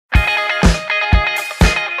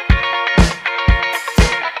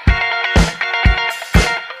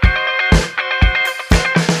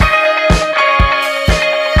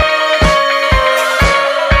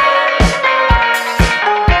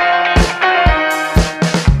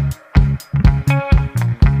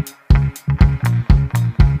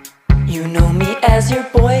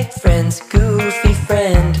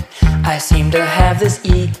this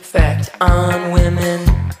effect on women,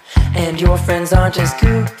 and your friends aren't as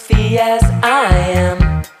goofy as I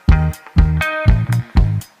am.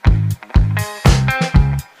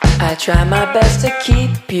 I try my best to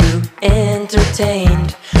keep you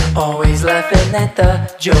entertained, always laughing at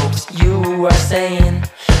the jokes you are saying.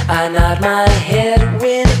 I nod my head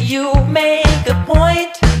when you make a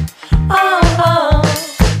point. Oh, oh.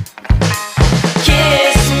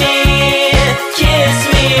 Kiss me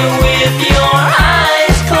with your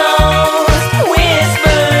eyes closed.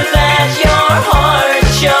 Whisper that your heart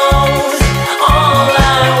shows. All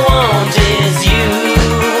I want is you,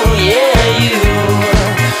 yeah, you.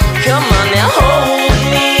 Come on now, hold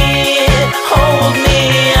me,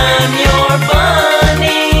 I'm your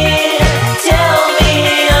bunny. Tell me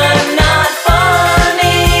I'm not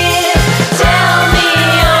funny. Tell me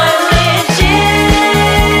I'm legit.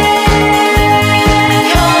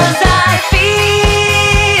 'Cause I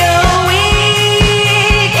feel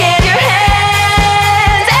weak, and your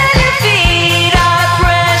hands and your feet are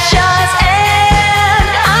precious, and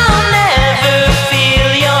I'll never feel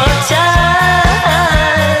your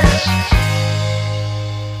touch.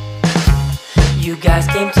 You guys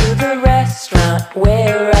came to the restaurant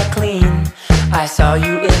where I clean. I saw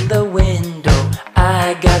you in the window,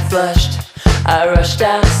 I got flushed. I rushed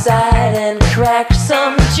outside and cracked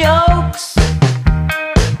some jokes.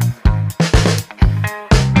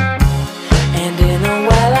 And in a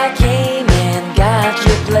while I came and got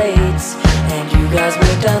your plates, and you guys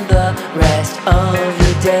went on the rest of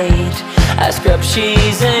your date. I scrubbed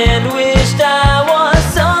cheese and wished I was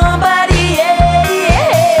somebody else.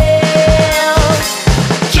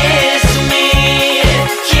 Kiss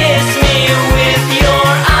me with your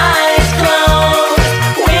eyes closed.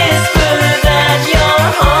 Whisper that your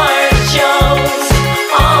heart shows.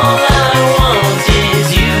 All I want is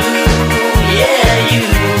you, yeah, you.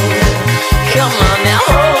 Come on now,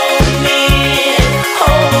 hold me,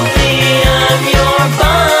 I'm your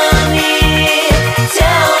bunny.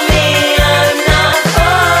 Tell me I'm not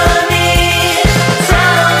funny.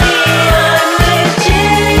 Tell me I'm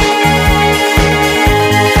legit.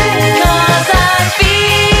 'Cause I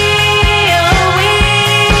feel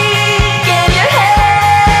weak, and your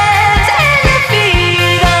hands and your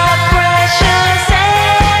feet are precious,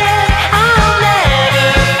 and I'll never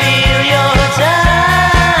feel your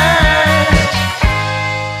touch.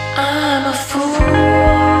 I'm a fool,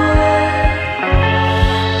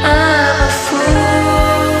 I'm a fool,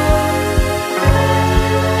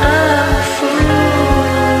 I'm a fool.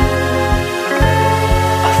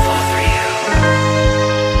 I fall for you.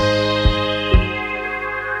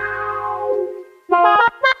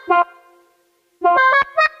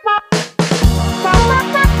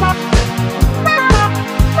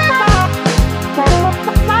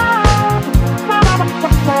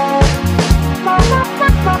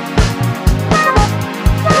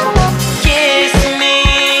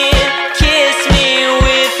 Kiss me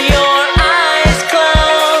with your eyes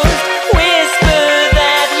closed. Whisper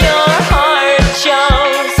that your heart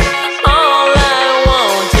shows. All I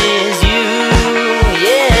want is you,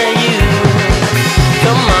 yeah, you.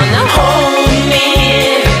 Come on now, hold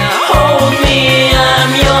me,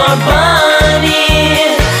 I'm your bunny.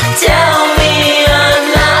 Tell me I'm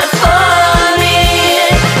not funny.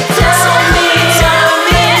 Tell me I'm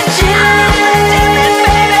legit,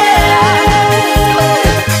 baby.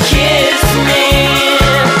 Kiss me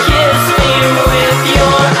with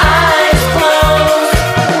your eyes closed.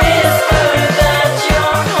 Whisper that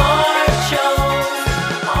your heart shows.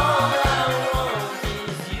 All I want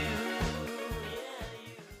is you,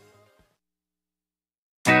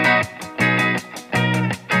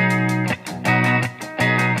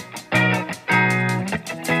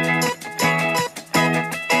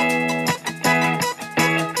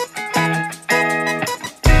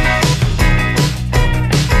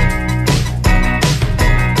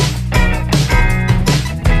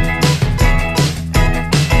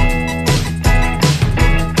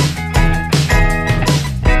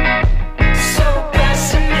 so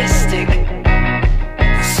pessimistic,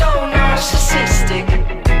 so narcissistic,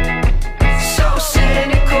 so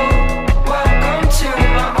cynical. Welcome to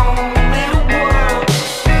my own little world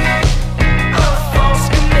of false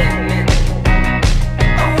commitment.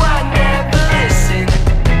 Oh, I never listen,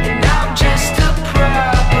 and I'm just a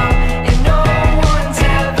problem, and no one's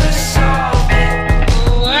ever solved it.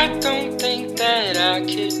 Oh, I don't think that I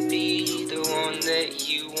could be the one that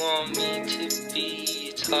you want me to be.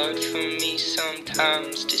 It's hard for me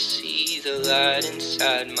sometimes to see the light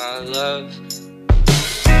inside my love.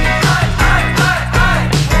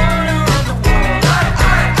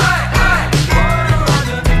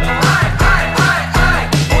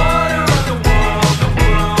 Wanna run the world.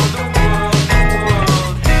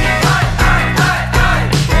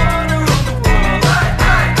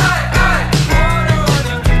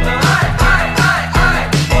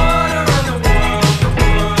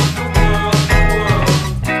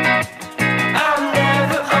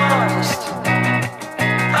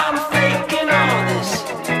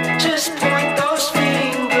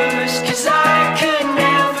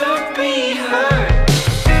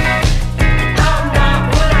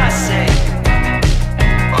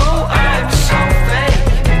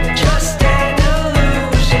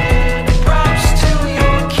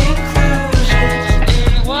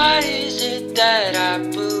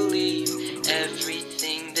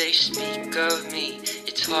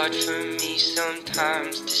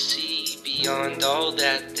 sometimes to see beyond all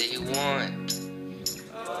that they want.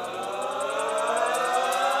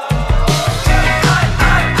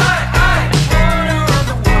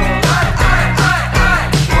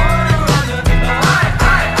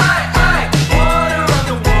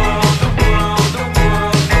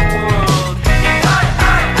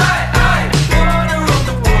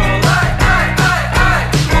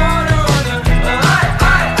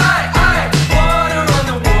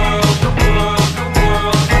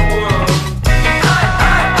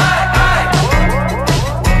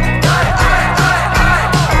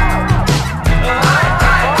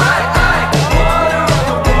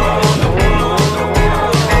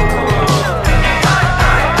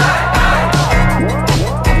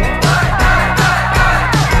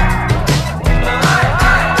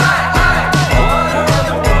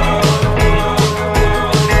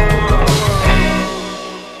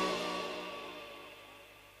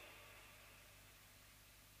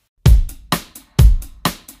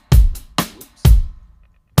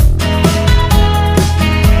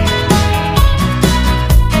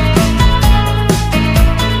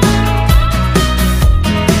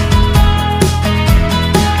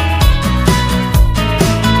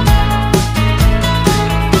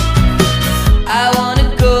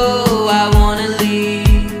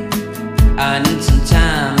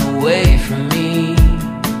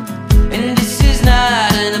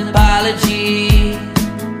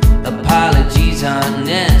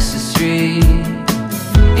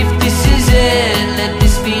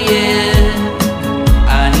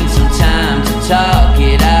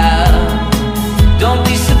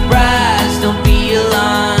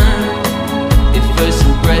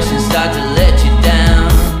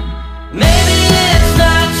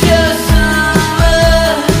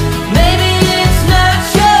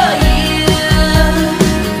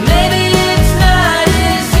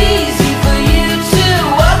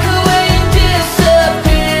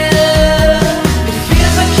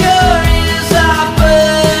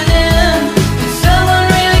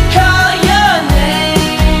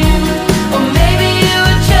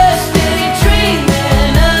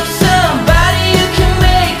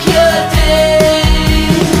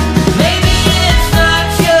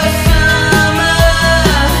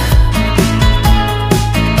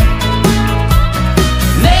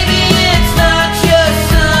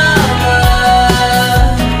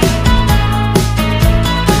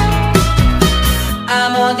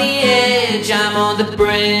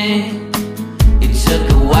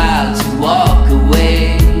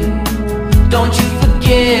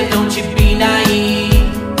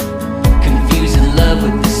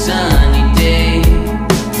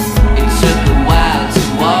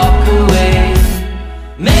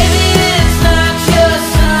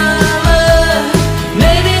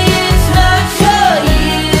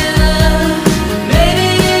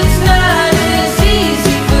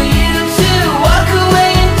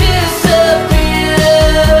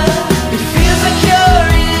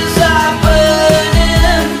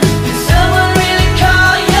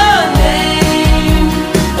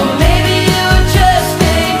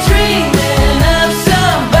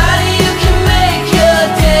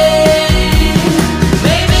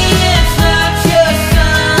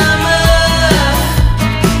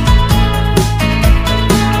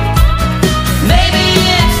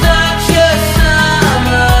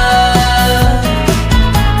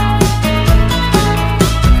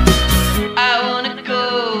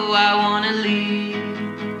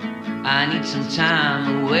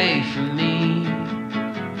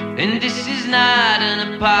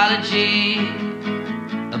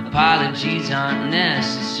 Apologies aren't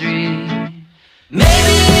necessary.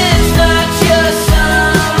 Maybe it's not your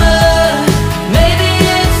summer. Maybe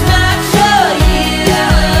it's not your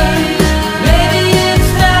year. Maybe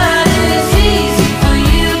it's not as easy for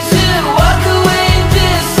you to walk away and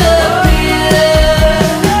disappear.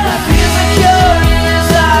 It feels like your ears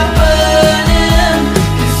are burning.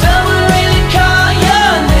 Did someone really call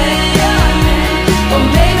your name? Or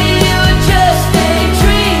maybe you were just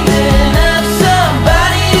daydreaming of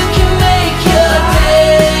somebody who can make your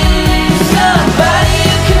day. Somebody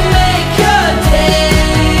who can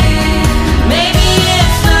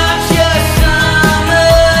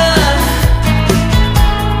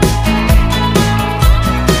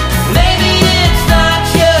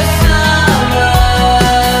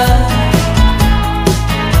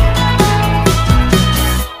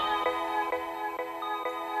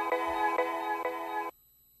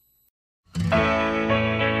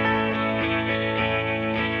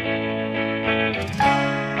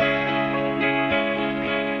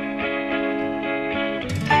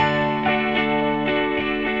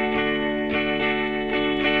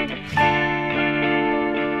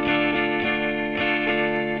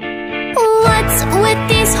What's with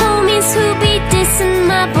these homies who be dissing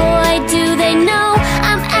my boy? Do they know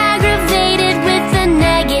I'm aggravated with the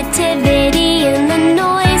negativity and the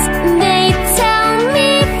noise? They tell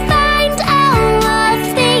me find a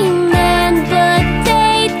lovely man, but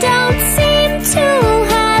they don't seem too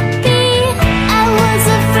happy. I was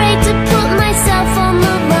afraid to put myself on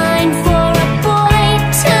the line for a boy,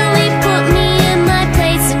 till he put me in my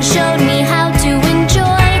place and showed me how to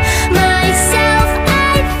enjoy myself.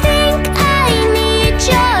 I think I need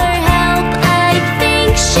your help. I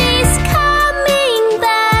think she's coming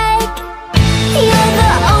back. You're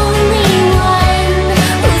the only one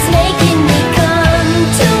who's making me come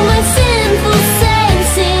to my sinful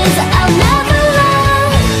senses. I'll never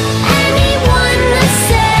love anyone the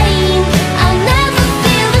same. I'll never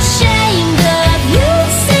feel ashamed of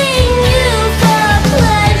using you for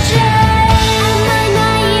pleasure. Am I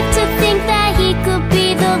naive to think that he could be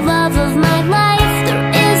the love of my life? There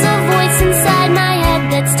is a voice inside my head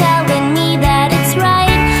that's telling me that it's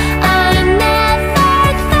right. I never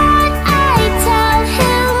thought I'd tell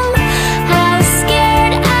him how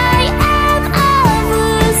scared I am of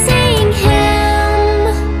losing him.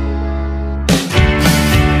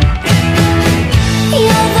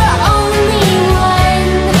 You're the only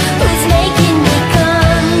one who's making me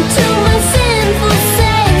come to my sinful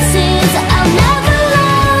senses. I'll never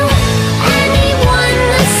love anyone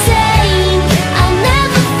the same. I'll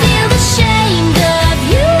never feel ashamed of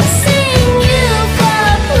using you for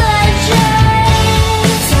pleasure.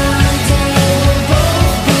 Someday we'll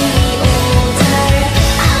both be older.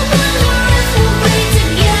 I wonder if we'll be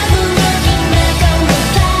together looking back on the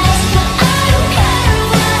past. But I don't care,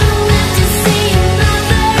 I don't live to see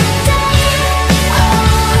another day. Oh,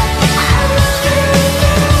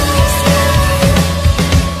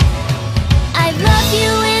 I love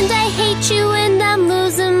you and I hate you and I'm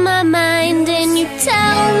losing my mind. And you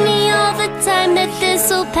tell me all the time that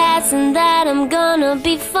this'll pass and that I'm gonna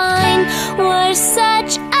be fine. We're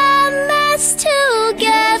such a mess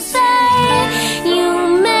together. You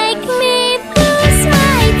make me lose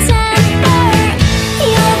my temper.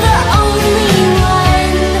 You're the only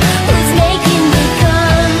one who's making me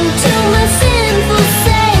come to my sinful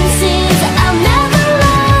senses. I'll never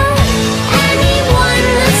love anyone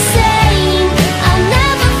the same. I'll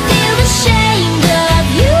never feel ashamed of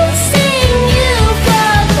using you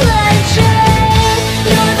for pleasure.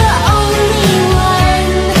 You're the only one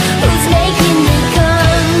who's making me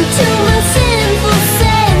come to my sinful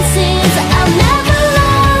senses. I'll never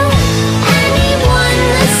love anyone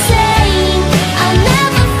the same. I'll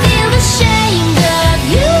never feel ashamed of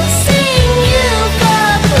using you for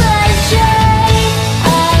pleasure.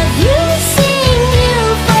 Of using you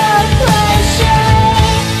for pleasure.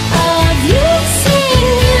 Of using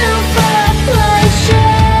you for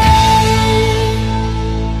pleasure.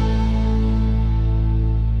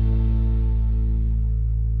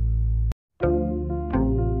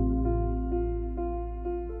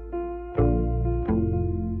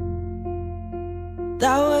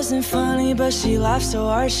 That wasn't funny, but she laughed so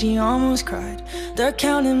hard she almost cried. They're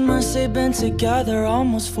counting months they've been together,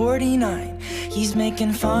 almost 49. He's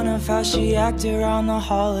making fun of how she acted around the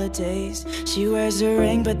holidays. She wears a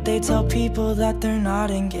ring, but they tell people that they're not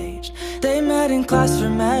engaged. They met in class for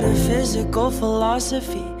metaphysical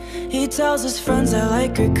philosophy. He tells his friends I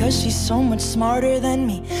like her cause she's so much smarter than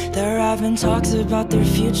me. They're having talks about their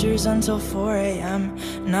futures until 4 a.m.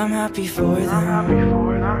 and I'm happy for them.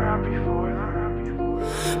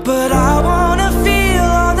 But I wanna feel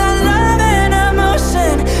all that love and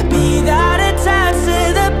emotion, be that attached to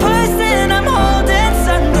the person I'm holding.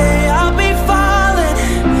 Someday I'll be falling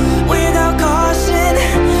without caution,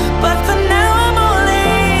 but for now I'm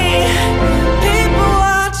only people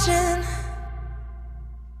watching.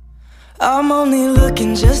 I'm only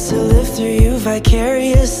looking just to live through you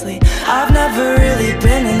vicariously. I've never really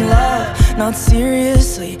been in love, not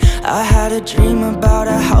seriously. I had a dream about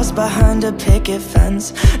a house behind a picket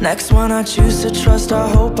fence. Next one I choose to trust, I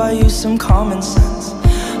hope I use some common sense.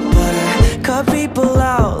 But I cut people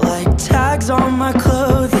out like tags on my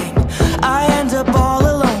clothing. I end up all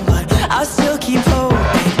alone, but I still keep hoping.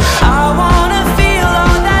 I wanna feel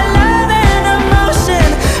all that love and emotion,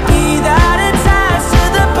 be that attached to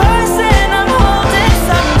the person I'm holding.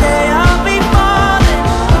 Someday I'll be falling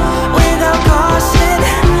without caution,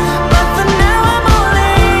 but for now I'm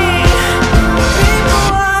only people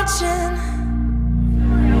watching.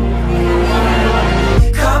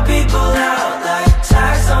 Cut people out like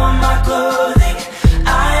tags on my clothing.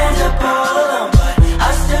 I end up all alone, but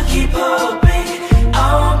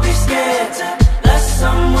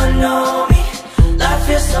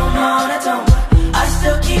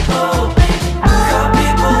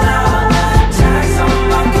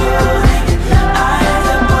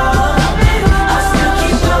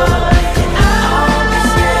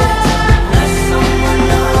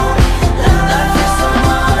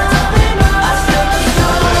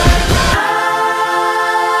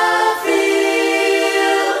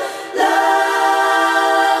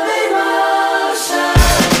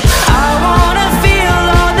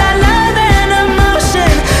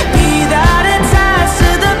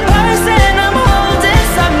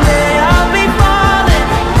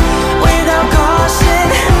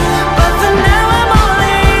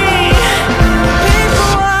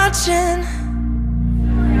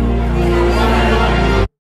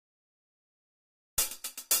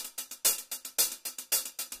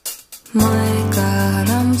My God,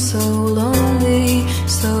 I'm so lonely,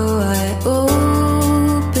 so I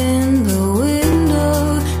open the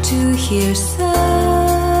window to hear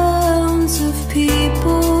sounds of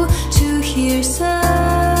people, to hear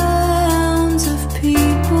sounds of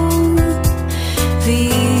people.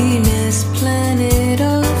 Venus, planet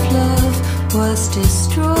of love, was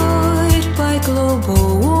destroyed by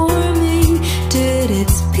global warming. Did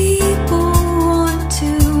its people want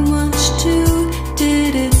too much too?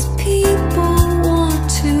 Did its people want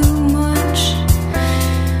too much?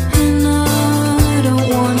 And I don't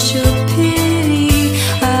want your pity,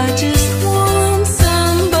 I just want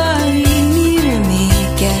somebody near me.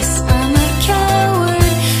 Guess I'm a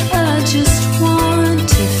coward, I just want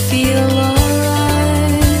to feel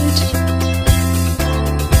alright.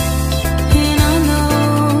 And I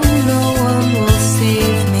know no one will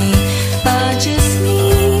save me, I just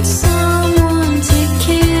need someone to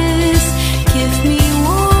kiss. Give me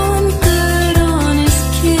one good honest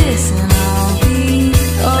kiss and I'll be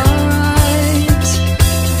alright.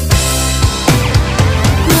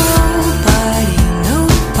 Nobody,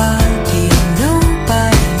 nobody,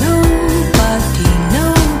 nobody, nobody,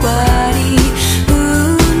 nobody.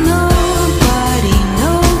 Ooh, nobody,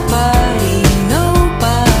 nobody,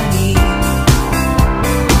 nobody.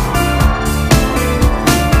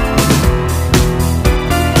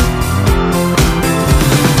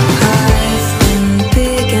 I've been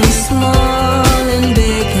big and small and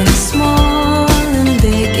big and small and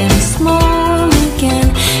big and small again,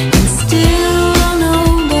 and still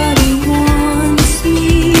nobody wants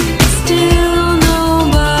me. Still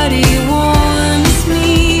nobody wants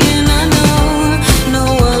me, and I know no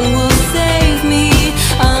one will save me.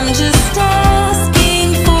 I'm just asking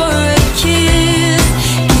for a kiss.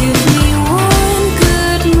 Give me one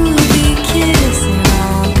good movie kiss and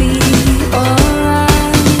I'll be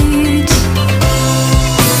alright.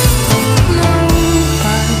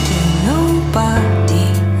 Nobody,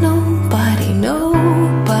 nobody, nobody,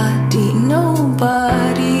 nobody,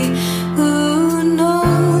 nobody. Ooh,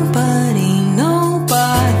 nobody,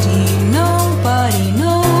 nobody, nobody,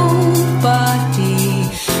 nobody.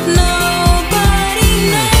 Nobody,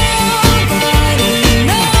 nobody,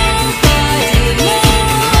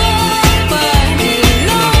 nobody,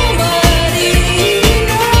 nobody,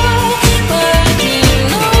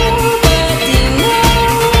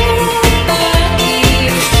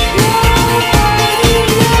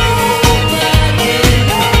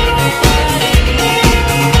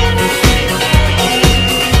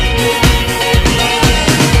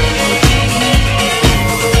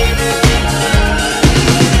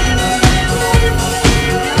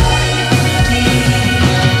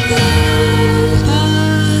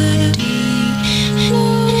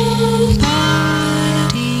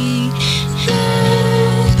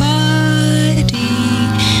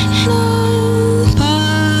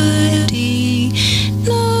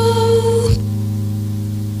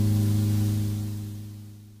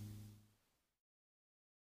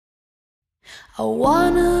 I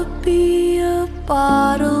wanna be a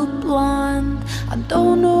bottle blonde. I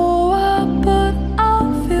don't know why, but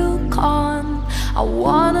I feel calm. I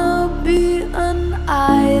wanna be an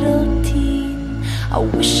idle teen. I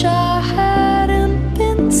wish I hadn't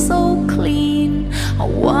been so clean. I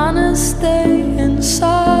wanna stay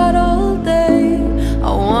inside all day. I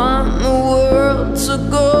want the world to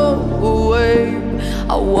go away.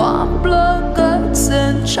 I want blood, guts,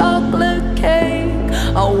 and chocolate cake.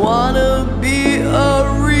 I wanna be a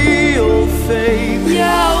real fame.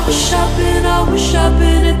 Yeah, I wish I'd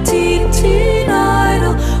been a teen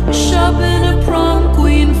idol. Wish I'd been a prom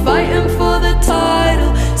queen fighting for the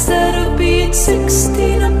title. Instead of being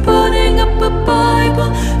 16 and putting up a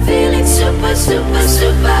Bible, feeling super, super,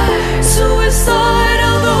 super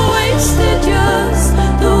suicidal. The wasted years,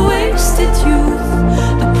 the wasted youth,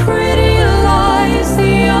 the pretty lies,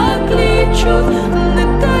 the ugly truth. And the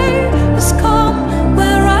day has come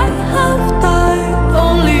where I have died,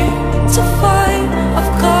 only to find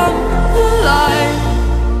I've come alive.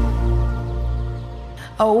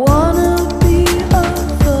 I wanna be a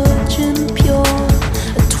virgin pure,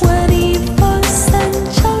 a 21st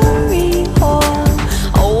century whore.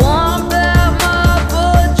 I wanna bear my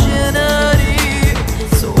virginity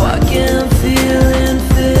so I can feel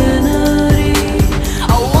infinity. I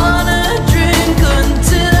wanna drink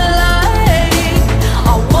until I ache. I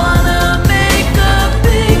wanna make a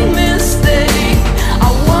big mistake. I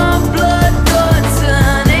want blood, guts,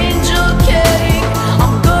 and angel cake.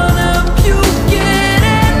 I'm gonna puke it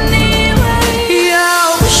anyway.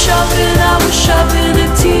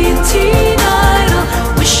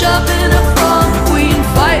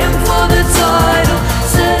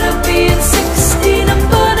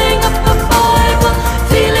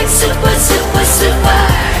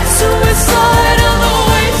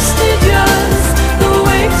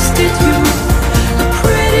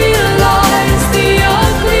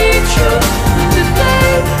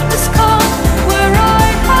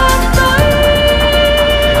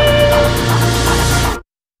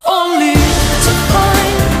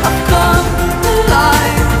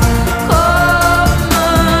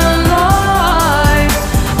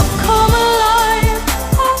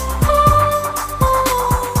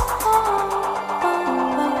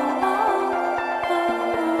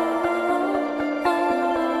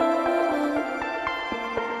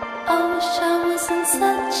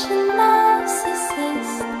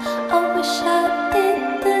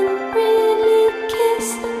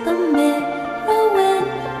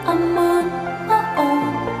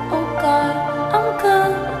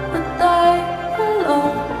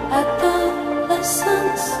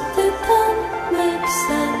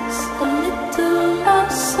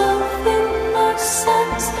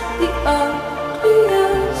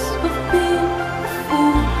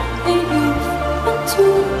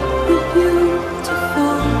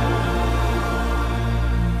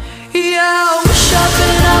 Yeah, I wish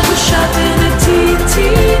I'd been a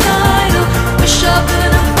teen idol. Wish I'd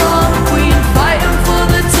been a prom queen fighting for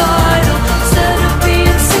the title. Instead of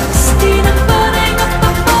being 16 and burning up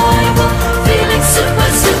my Bible, feeling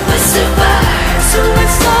super, super, super. So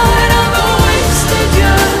inside I'm a wasted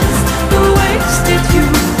years, a wasted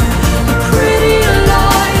youth, the prettier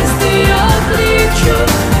lies, the ugly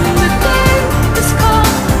truth. And the day has come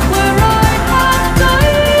where I have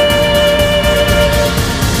died,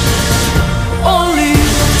 only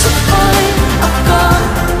to find I've gone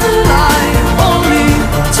alive, only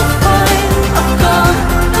to find I've gone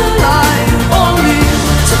alive, only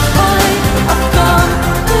to find I've gone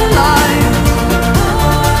alive.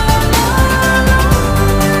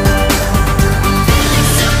 Feeling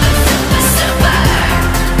super, super, super.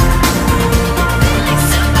 Feeling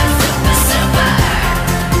super, super, super.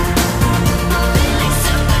 Feeling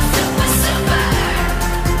super, super, super.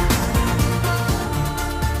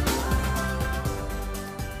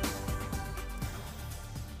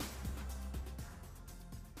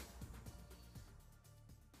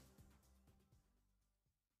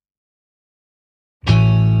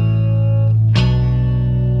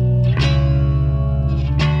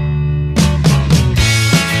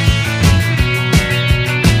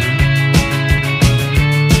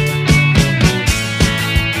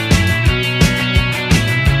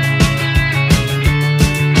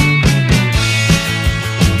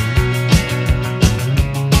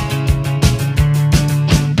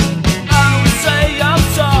 I would say I'm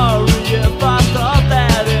sorry if I thought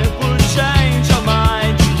that it would change your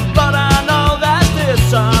mind, but I know that this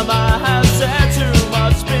time I have said too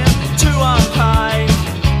much, been too unkind.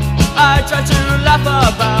 I try to laugh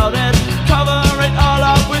about it, cover it all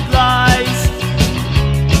up with lies.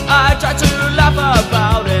 I try to laugh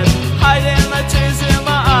about it, hiding the tears in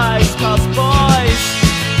my eyes. 'Cause boys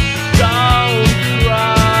don't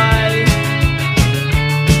cry.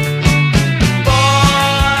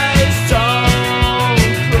 Boys don't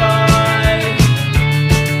cry.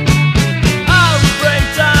 I would break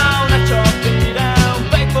down at your feet and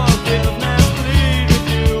beg forgiveness, plead with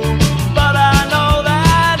you, but I know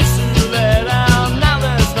that it's too late and now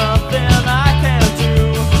there's nothing I can do.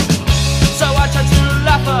 So I try to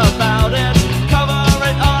laugh about it, cover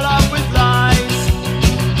it all up with lies.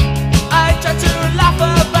 I try to laugh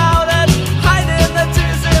about it, hiding the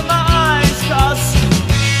tears in my eyes. 'Cause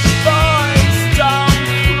boys don't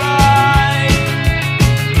cry.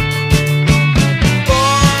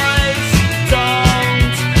 Boys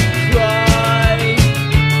don't cry.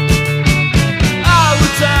 I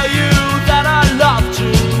would tell you that I loved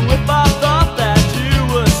you if I thought that you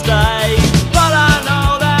would stay, but I know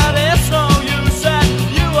that it's no use that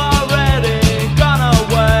you already gone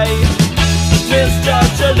away.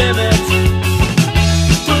 Misjudge your limits,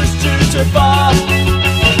 pushed you too far,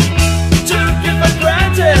 took you for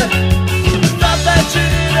granted, thought that you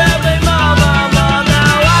did every mama.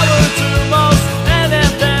 Now I would do most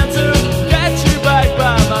anything to get you back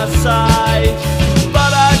by my side,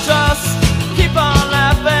 but I just keep on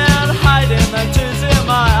laughing, hiding the tears in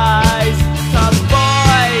my eyes. 'Cause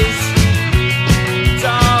boys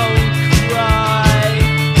don't cry.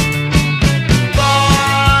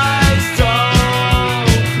 Boys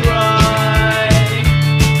don't cry.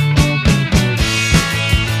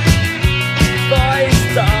 Boys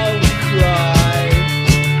don't cry.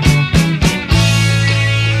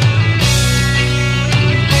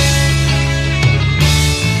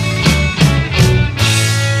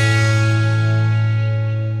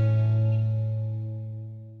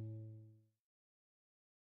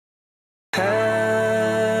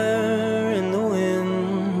 Hair in the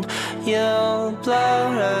wind, you'll blow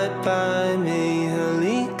right by me,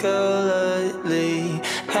 lightly.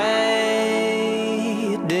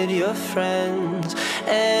 Hey, did your friends?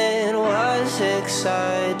 It was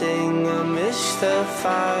exciting, I missed the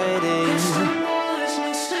fighting.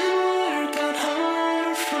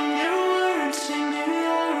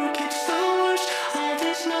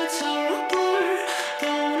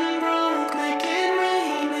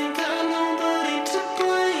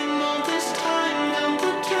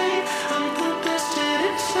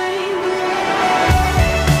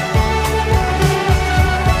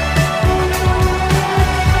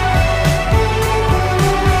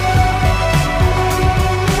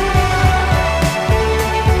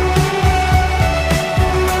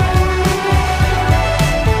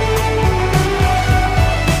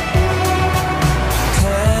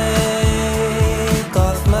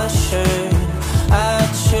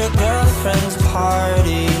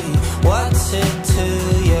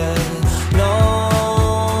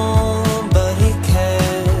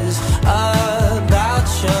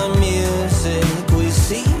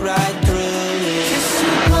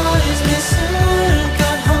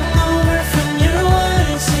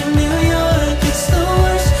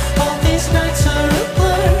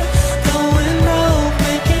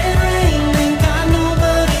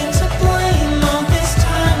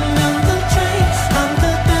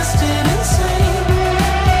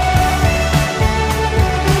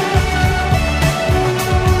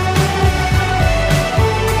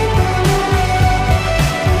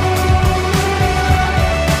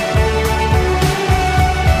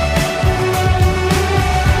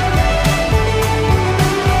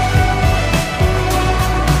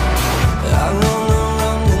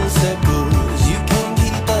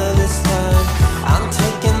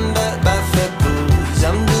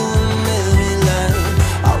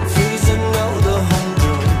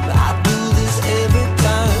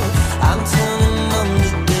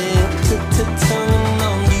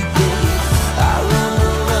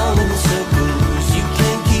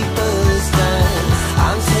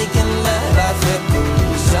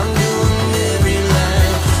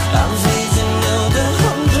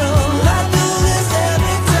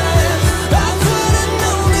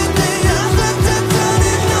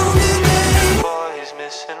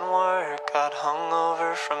 missing work. Got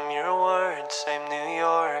hungover from your words. Same New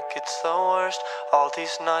York, it's the worst. All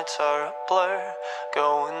these nights are a blur.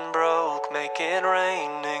 Going broke, make it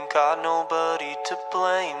rain. Ain't got nobody to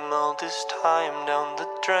blame. All this time down the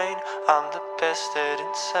drain. I'm the best at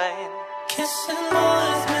insane. Kissing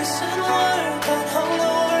boys, missing work. Got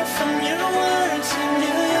hungover from your words. In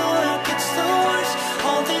New York, it's the worst.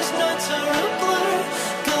 All these nights are a